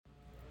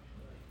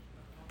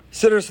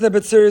Siddur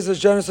Snippet series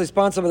is generously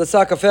sponsored by the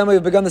Saka family.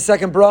 We've begun the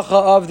second bracha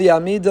of the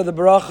Amidah, the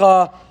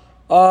bracha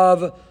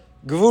of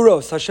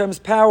Gvuros, Hashem's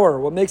power,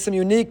 what makes him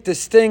unique,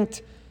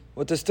 distinct,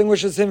 what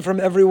distinguishes him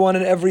from everyone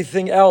and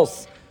everything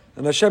else.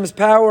 And Hashem's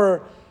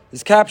power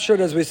is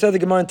captured, as we said, the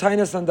Gemara in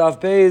Tainis and Daf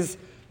Beis,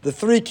 the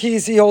three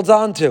keys he holds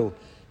on to.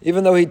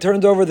 Even though he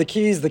turned over the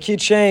keys, the key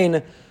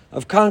chain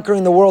of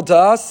conquering the world to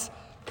us,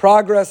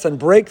 progress and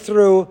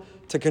breakthrough,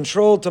 to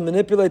control, to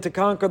manipulate, to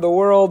conquer the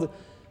world.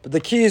 But the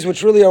keys,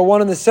 which really are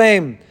one and the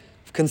same,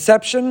 of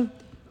conception,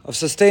 of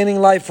sustaining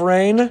life,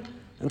 reign,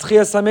 and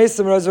Tchias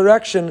HaMesim,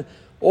 resurrection,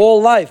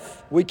 all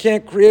life. We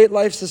can't create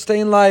life,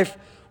 sustain life,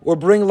 or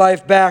bring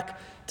life back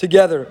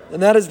together.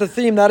 And that is the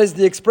theme, that is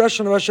the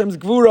expression of Hashem's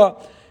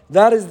Gvura.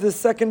 That is the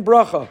second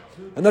bracha.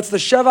 And that's the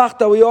Shevach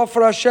that we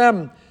offer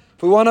Hashem.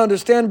 If we want to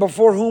understand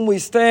before whom we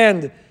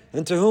stand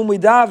and to whom we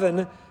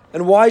daven,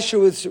 and why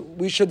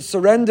we should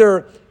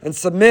surrender and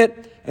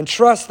submit and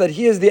trust that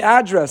He is the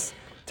address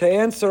to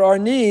answer our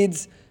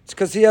needs, it's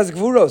because He has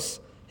Gvuros.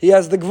 He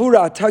has the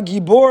Gvura, Ata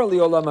Gibor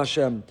Liolam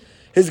Hashem.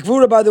 His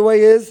Gvura, by the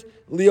way, is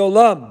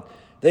Liolam.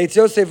 The Eitz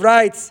Yosef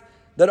writes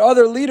that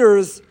other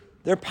leaders,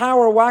 their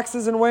power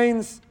waxes and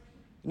wanes.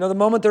 You know, the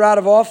moment they're out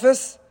of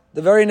office,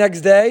 the very next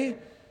day,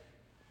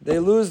 they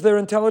lose their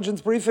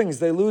intelligence briefings.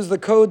 They lose the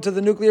code to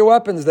the nuclear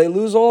weapons. They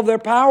lose all of their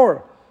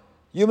power.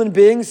 Human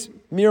beings,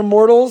 mere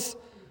mortals,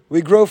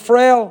 we grow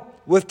frail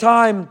with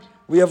time.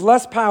 We have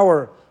less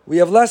power. We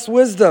have less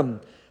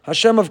wisdom.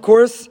 Hashem, of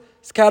course,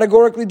 is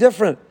categorically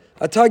different.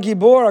 Ata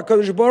Gibor,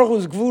 HaKadosh Baruch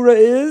Hu's Gvura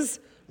is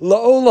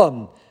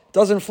La'olam. It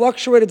doesn't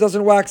fluctuate, it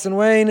doesn't wax and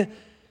wane.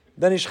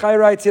 Then Ish Chai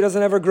writes, he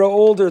doesn't ever grow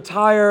old or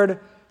tired.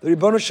 The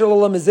Ribono Shel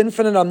Olam is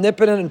infinite,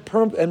 omnipotent,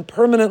 and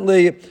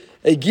permanently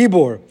a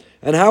Gibor.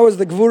 And how is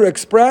the Gvura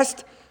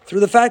expressed? Through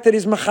the fact that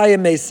he's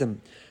Machayim Mesim.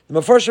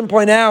 The Mefarshim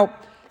point out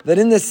that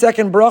in this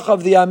second bracha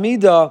of the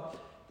Amidah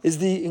is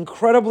the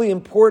incredibly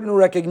important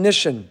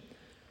recognition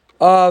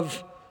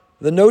of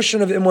the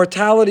notion of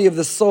immortality of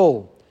the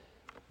soul.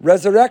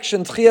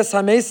 Resurrection, Tchias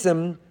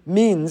HaMesim,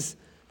 means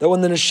that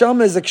when the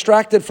neshama is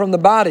extracted from the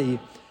body,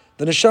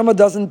 the neshama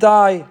doesn't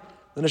die,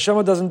 the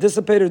neshama doesn't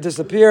dissipate or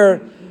disappear,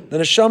 the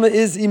neshama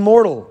is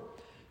immortal.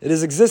 It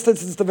has existed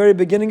since the very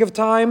beginning of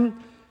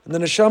time, and the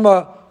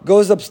neshama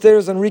goes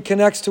upstairs and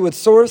reconnects to its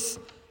source,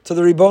 to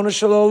the Ribono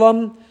Shel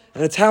Olam,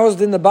 and it's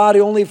housed in the body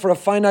only for a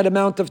finite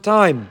amount of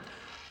time.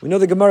 We know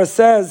the Gemara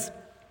says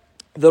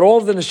that all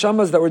of the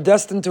neshamas that were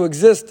destined to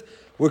exist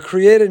were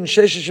created in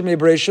Sheshes Yemei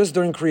Bereishis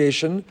during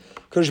creation.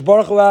 Kadosh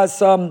Baruch Hu has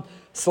some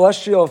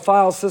celestial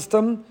file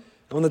system,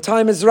 and when the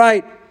time is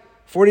right,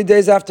 40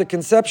 days after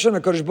conception,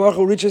 Kadosh Baruch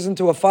Hu reaches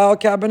into a file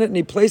cabinet and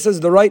he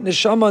places the right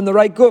neshama in the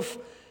right guf,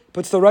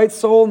 puts the right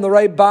soul in the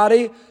right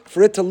body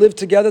for it to live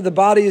together. The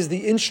body is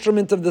the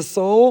instrument of the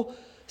soul.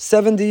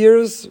 70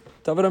 years,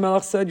 David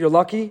HaMelech said, you're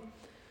lucky.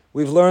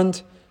 We've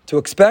learned to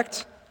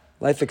expect.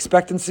 Life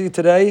expectancy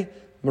today,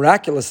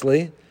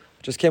 miraculously,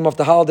 just came off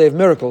the holiday of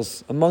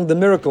miracles. Among the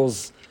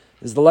miracles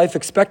is the life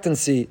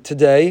expectancy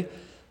today.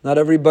 Not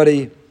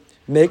everybody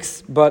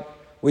makes, but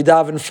we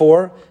daven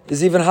for,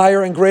 is even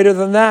higher and greater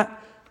than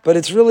that. But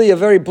it's really a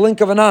very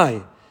blink of an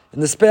eye. In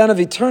the span of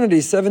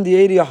eternity, 70,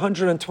 80,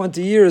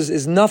 120 years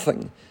is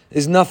nothing.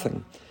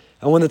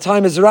 And when the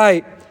time is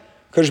right,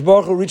 Kadosh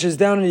Baruch Hu reaches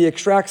down and he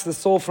extracts the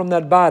soul from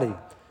that body.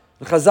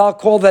 The Chazal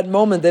call that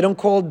moment, they don't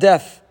call it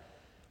death.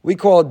 We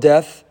call it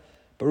death,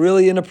 but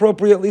really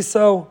inappropriately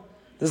so.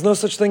 There's no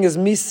such thing as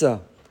Misa,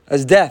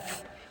 as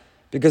death.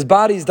 Because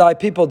bodies die,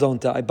 people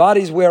don't die.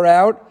 Bodies wear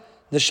out,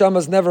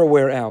 neshamas never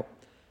wear out.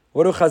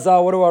 What do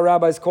Chazal, what do our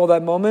rabbis call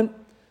that moment?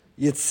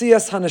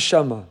 Yitzias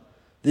HaNeshama,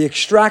 the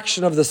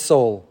extraction of the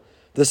soul.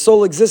 The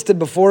soul existed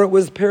before it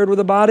was paired with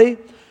the body.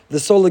 The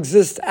soul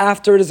exists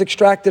after it is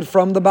extracted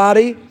from the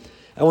body.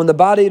 And when the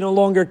body no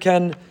longer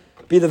can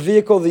be the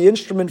vehicle, the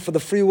instrument for the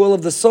free will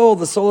of the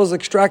soul is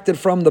extracted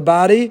from the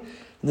body,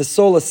 and the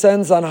soul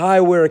ascends on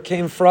high where it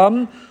came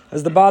from,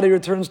 as the body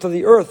returns to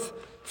the earth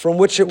from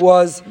which it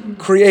was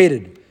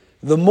created.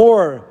 The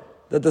more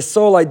that the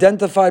soul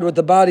identified with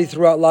the body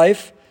throughout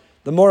life,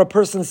 the more a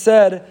person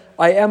said,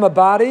 I am a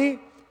body,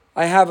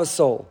 I have a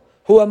soul.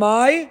 Who am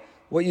I?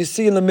 What you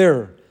see in the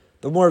mirror.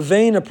 The more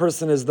vain a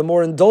person is, the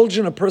more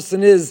indulgent a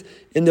person is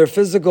in their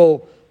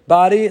physical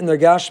body, in their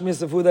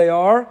gashmis of who they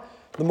are,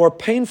 the more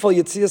painful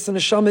Yitzias and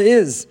Neshama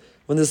is.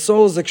 When the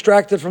soul is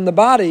extracted from the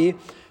body,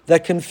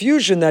 that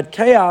confusion, that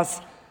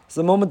chaos, is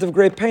a moment of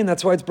great pain.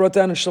 That's why it's brought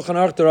down in Shulchan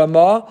Aruch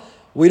Ramah.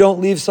 We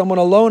don't leave someone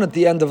alone at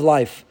the end of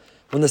life.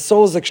 When the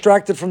soul is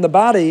extracted from the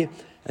body,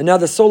 and now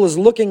the soul is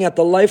looking at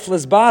the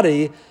lifeless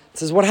body, it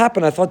says, what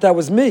happened? I thought that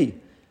was me.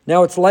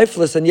 Now it's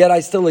lifeless, and yet I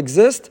still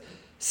exist.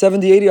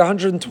 70, 80,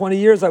 120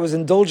 years, I was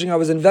indulging, I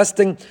was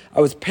investing, I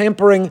was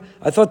pampering.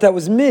 I thought that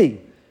was me.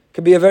 It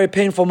could be a very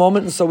painful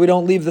moment, and so we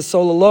don't leave the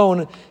soul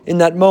alone in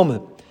that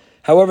moment.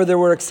 However, there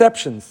were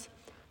exceptions.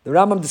 The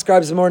Rambam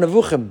describes the Mor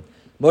Nevuchim,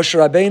 Moshe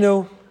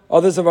Rabbeinu,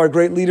 others of our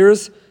great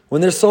leaders.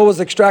 When their soul was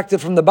extracted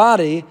from the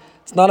body,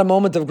 it's not a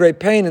moment of great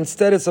pain.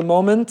 Instead, it's a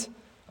moment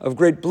of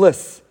great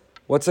bliss.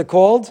 What's it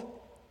called?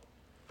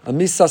 A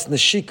misas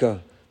neshika,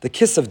 the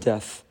kiss of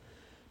death.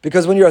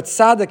 Because when you're a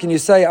tzaddik and you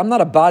say, I'm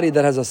not a body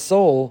that has a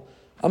soul,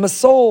 I'm a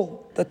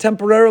soul that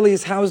temporarily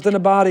is housed in a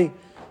body,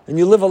 and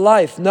you live a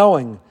life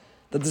knowing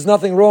that there's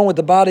nothing wrong with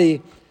the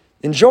body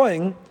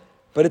enjoying,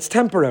 but it's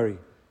temporary.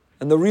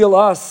 And the real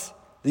us,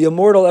 the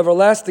immortal,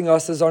 everlasting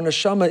us, is our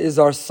neshama, is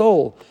our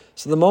soul.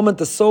 So the moment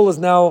the soul is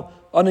now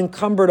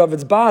unencumbered of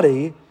its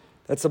body,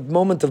 that's a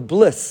moment of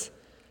bliss.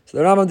 So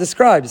the Rambam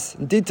describes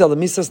in detail the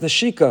Misas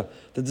Neshika,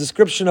 the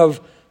description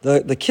of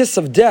the kiss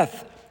of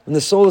death, when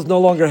the soul is no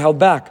longer held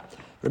back.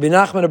 Rabbi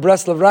Nachman of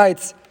Breslov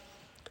writes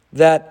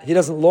that he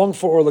doesn't long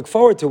for or look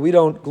forward to. We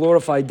don't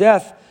glorify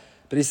death,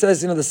 but he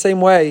says, the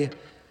same way,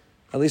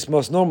 at least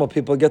most normal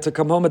people get to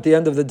come home at the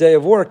end of the day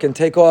of work and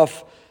take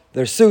off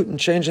their suit and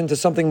change into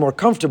something more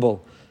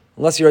comfortable.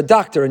 Unless you're a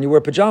doctor and you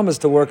wear pajamas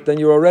to work, then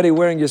you're already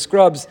wearing your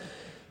scrubs.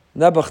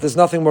 Nebuch, there's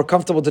nothing more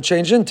comfortable to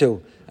change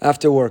into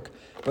after work.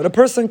 But a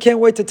person can't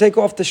wait to take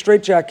off the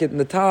straitjacket and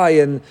the tie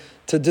and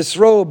to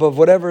disrobe of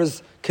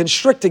whatever's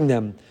constricting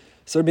them.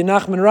 So Rabbi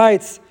Nachman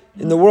writes,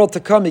 in the world to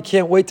come, he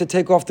can't wait to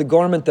take off the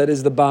garment that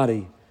is the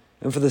body,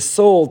 and for the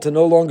soul to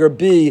no longer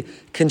be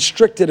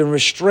constricted and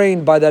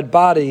restrained by that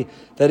body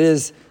that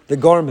is the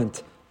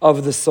garment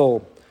of the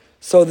soul.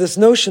 So this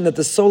notion that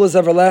the soul is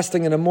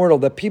everlasting and immortal,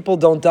 that people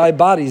don't die,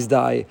 bodies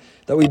die,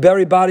 that we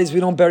bury bodies, we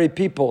don't bury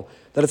people,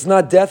 that it's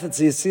not death, it's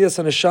the Yisiyas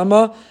and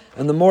Neshama,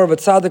 and the more of a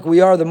tzaddik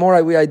we are, the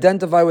more we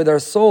identify with our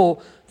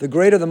soul, the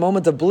greater the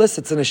moment of bliss.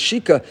 It's an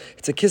ashika,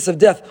 it's a kiss of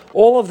death.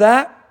 All of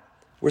that,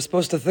 we're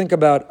supposed to think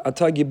about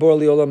Ata Gibor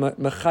Liolam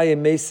Mechaye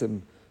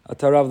Mesim,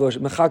 Ata Rav Losh,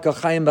 Mechaka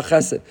Chayim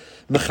Bechesed,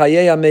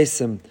 Mechaye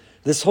Mesim.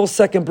 This whole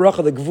second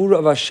bracha, the Gvura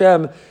of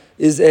Hashem,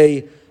 is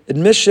a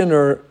admission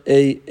or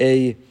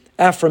a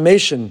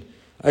affirmation,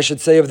 I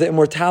should say, of the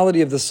immortality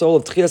of the soul,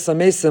 of Tchias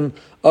HaMesim,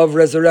 of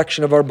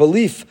resurrection, of our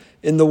belief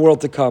in the world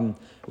to come.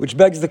 Which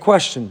begs the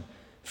question,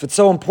 if it's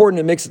so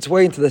important, it makes its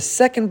way into the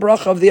second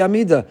bracha of the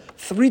Amidah,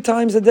 3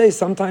 times a day,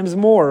 sometimes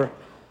more,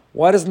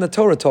 why doesn't the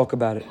Torah talk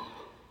about it?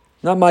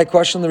 Not my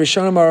question, the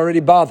Rishonim are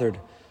already bothered.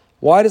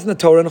 Why doesn't the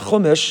Torah in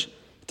Chumash,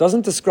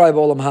 doesn't describe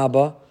Olam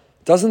Haba,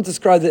 doesn't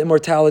describe the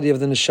immortality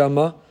of the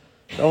Neshama?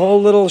 The whole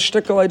little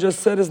shtickle I just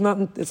said it's not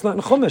in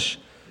Chumash.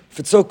 If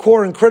it's so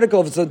core and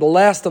critical, if it's the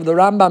last of the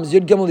Rambam's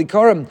Yud Gimel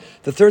Ikarim,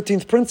 the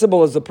 13th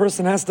principle is the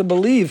person has to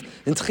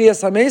believe in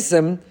Tchias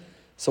HaMesim,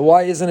 so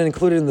why isn't it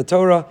included in the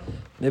Torah?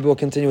 Maybe we'll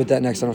continue with that next time.